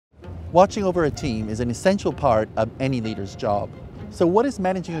Watching over a team is an essential part of any leader's job. So what is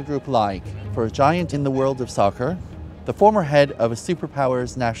managing a group like for a giant in the world of soccer, the former head of a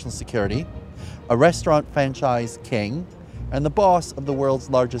superpower's national security, a restaurant franchise king, and the boss of the world's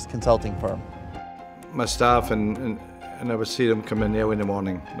largest consulting firm? My staff and I would see them come in early in the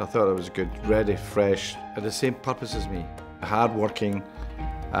morning, and I thought it was good, ready, fresh, had the same purpose as me. Hard-working,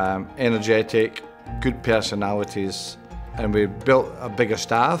 energetic, good personalities, and we built a bigger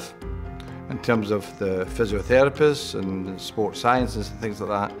staff in terms of the physiotherapists and sports science and things like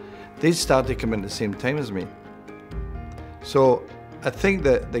that. They started to come in at the same time as me. So I think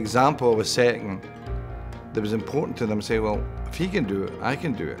that the example I was setting that was important to them, say, well, if he can do it, I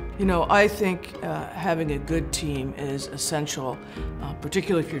can do it. You know, I think having a good team is essential,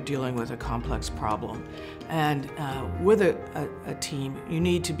 particularly if you're dealing with a complex problem. And with a team, you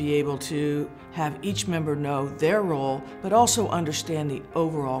need to be able to have each member know their role, but also understand the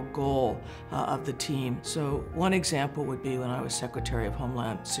overall goal of the team. So one example would be when I was Secretary of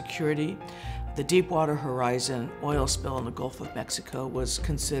Homeland Security. The Deepwater Horizon oil spill in the Gulf of Mexico was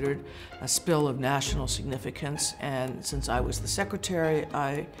considered a spill of national significance, and since I was the secretary,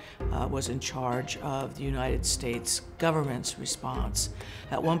 I was in charge of the United States government's response.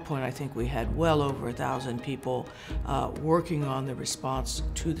 At one point, I think we had well over 1,000 people working on the response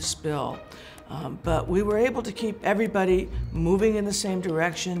to the spill. But we were able to keep everybody moving in the same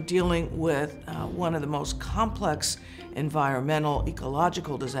direction, dealing with one of the most complex environmental,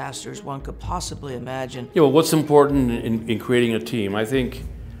 ecological disasters one could possibly imagine. Yeah, well, what's important in creating a team? I think,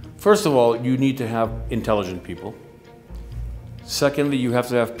 first of all, you need to have intelligent people. Secondly, you have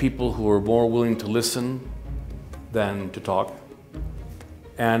to have people who are more willing to listen than to talk.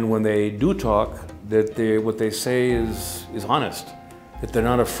 And when they do talk, that what they say is honest. That they're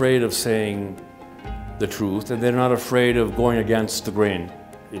not afraid of saying the truth, and they're not afraid of going against the grain.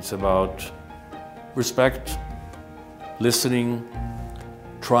 It's about respect, listening,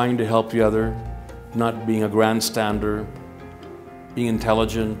 trying to help the other, not being a grandstander, being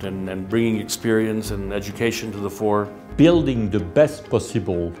intelligent and bringing experience and education to the fore. Building the best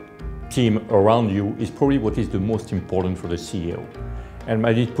possible team around you is probably what is the most important for the CEO. And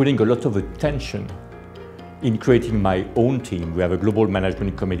I did putting a lot of attention in creating my own team. We have a global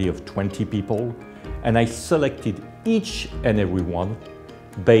management committee of 20 people, and I selected each and every one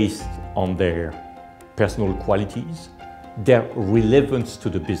based on their personal qualities, their relevance to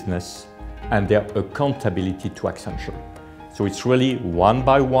the business, and their accountability to Accenture. So it's really one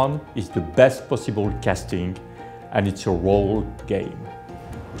by one, it's the best possible casting, and it's a role game.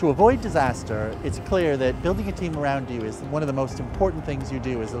 To avoid disaster, it's clear that building a team around you is one of the most important things you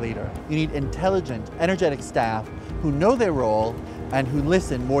do as a leader. You need intelligent, energetic staff who know their role and who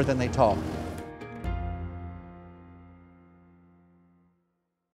listen more than they talk.